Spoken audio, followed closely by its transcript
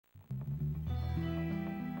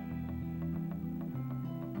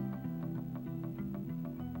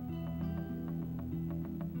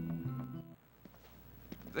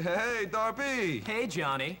Hey, Darby. Hey,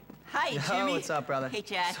 Johnny. Hi, Jimmy. What's up, brother? Hey,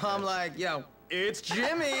 Chad. So I'm like, yo, it's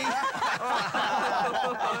Jimmy. Hey,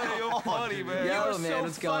 you're funny, man. Yo, You're man, so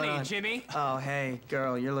what's going funny, on? Jimmy. Oh, hey,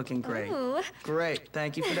 girl, you're looking great. Ooh. Great.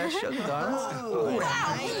 Thank you for that sugar, darling.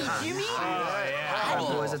 Wow, hey, Jimmy. All right,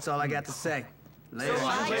 boys, that's all I got to say. Later.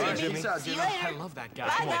 Bye, Later, Jimmy. Jimmy. See you I later. love that guy.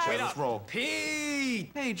 Bye, Come on, guys. straight Let's up. roll. Pete!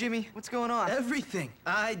 Hey, Jimmy, what's going on? Everything.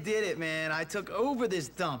 I did it, man. I took over this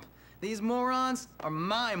dump. These morons are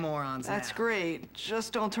my morons That's now. great.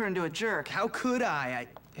 Just don't turn into a jerk. How could I?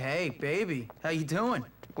 Hey, baby, how you doing?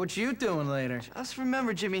 What you doing later? Just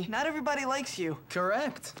remember, Jimmy, not everybody likes you.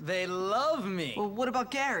 Correct. They love me. Well, what about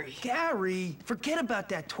Gary? Gary, forget about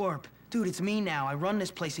that twerp. Dude, it's me now. I run this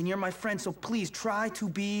place, and you're my friend, so please try to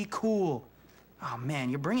be cool. Oh, man,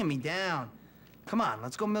 you're bringing me down. Come on,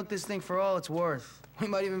 let's go milk this thing for all it's worth. We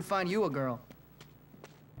might even find you a girl.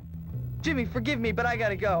 Jimmy, forgive me, but I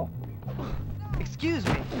gotta go. Excuse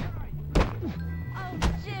me. Oh,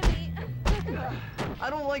 Jimmy. I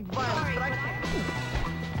don't like violence, but I can't.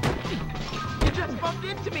 You just bumped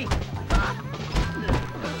into me.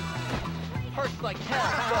 Hurts like hell.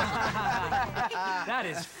 That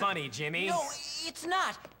is funny, Jimmy. No, it's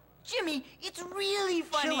not. Jimmy, it's really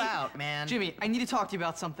funny. Chill out, man. Jimmy, I need to talk to you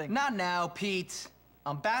about something. Not now, Pete.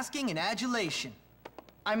 I'm basking in adulation.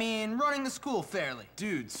 I mean, running the school fairly.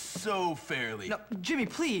 Dude, so fairly. No, Jimmy,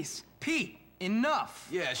 please. Pete, enough.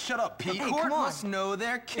 Yeah, shut up, Pete. The Hey, court come on. must know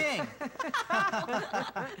their king.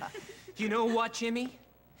 You know what, Jimmy?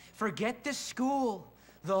 Forget the school.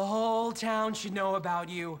 The whole town should know about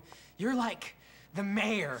you. You're like the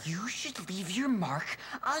mayor. You should leave your mark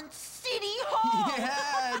on City Hall.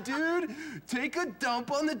 Yeah, dude. Take a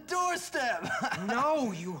dump on the doorstep.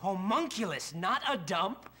 No, you homunculus, not a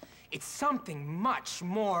dump. It's something much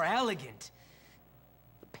more elegant.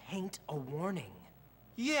 Paint a warning.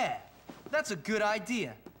 Yeah, that's a good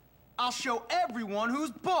idea. I'll show everyone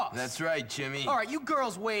who's boss. That's right, Jimmy. All right, you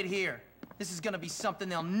girls wait here. This is gonna be something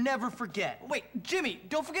they'll never forget. Wait, Jimmy,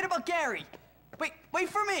 don't forget about Gary. Wait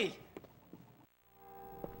for me.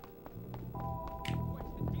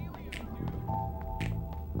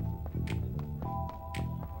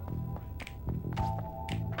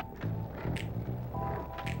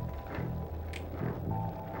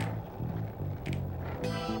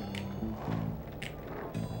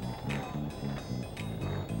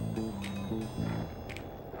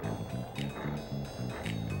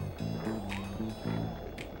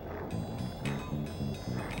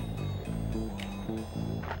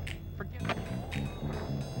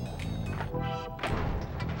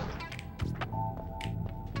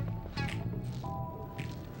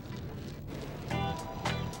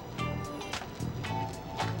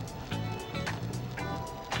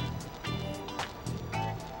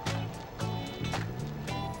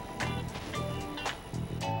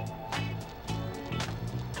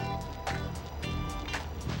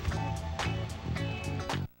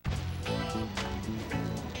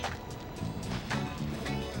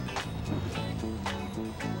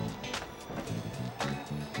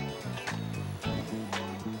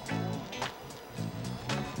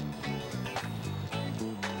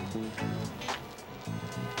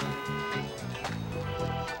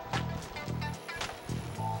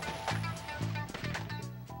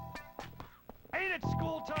 Ain't it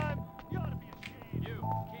school time? You ought to be ashamed. You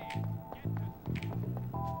can't get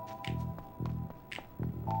to...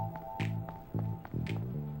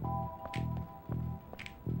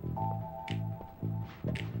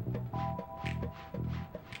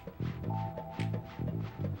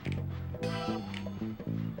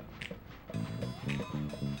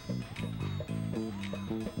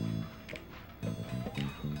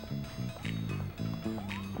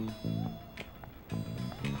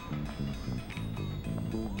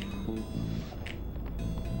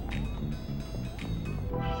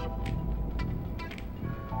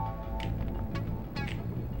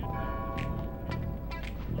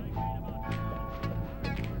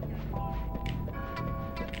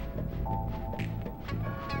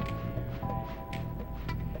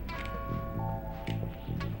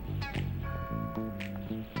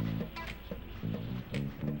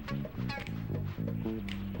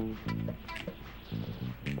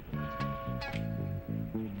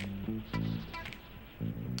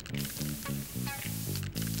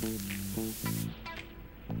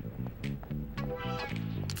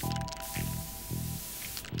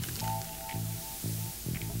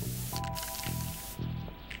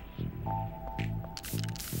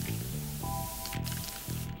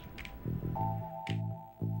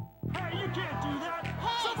 Hey, you can't do that!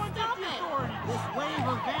 Hey, Someone stop get the it! authorities! This wave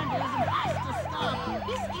of vandalism has to stop!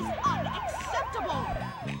 This is unacceptable!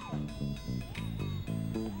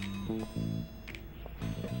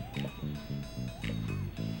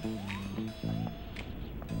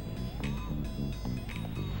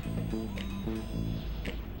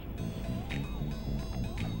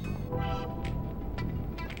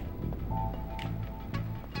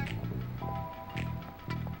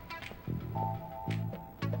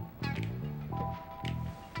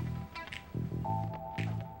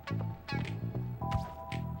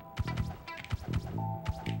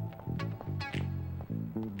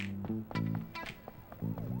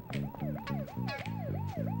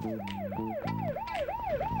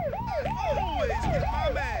 Always get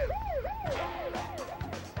my man.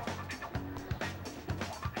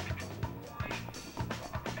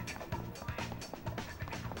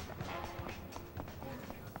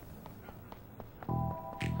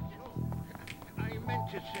 I meant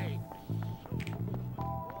to say.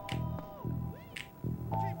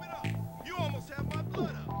 Keep it up. You almost have my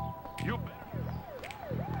blood up. You better.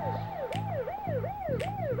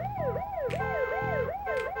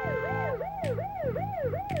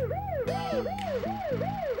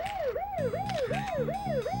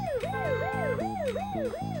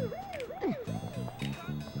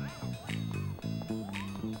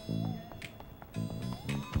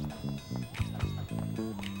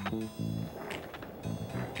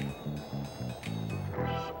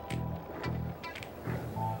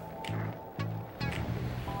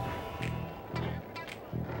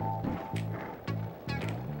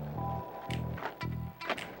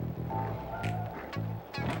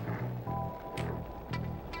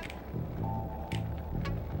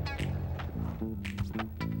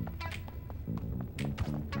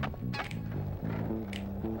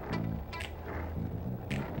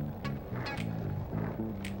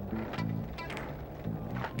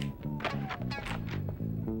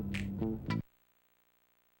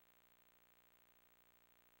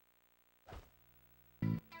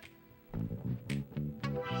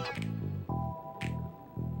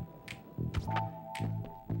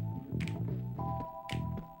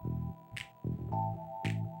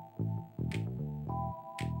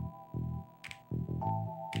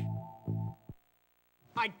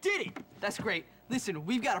 I did it! That's great. Listen,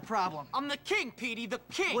 we've got a problem. I'm the king, Petey, the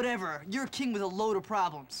king! Whatever. You're a king with a load of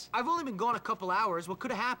problems. I've only been gone a couple hours. What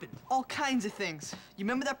could have happened? All kinds of things. You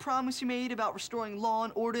remember that promise you made about restoring law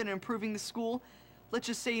and order and improving the school? Let's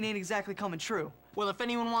just say it ain't exactly coming true. Well, if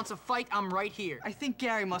anyone wants a fight, I'm right here. I think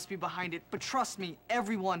Gary must be behind it, but trust me,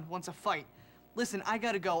 everyone wants a fight. Listen, I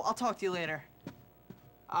gotta go. I'll talk to you later.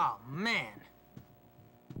 Oh, man.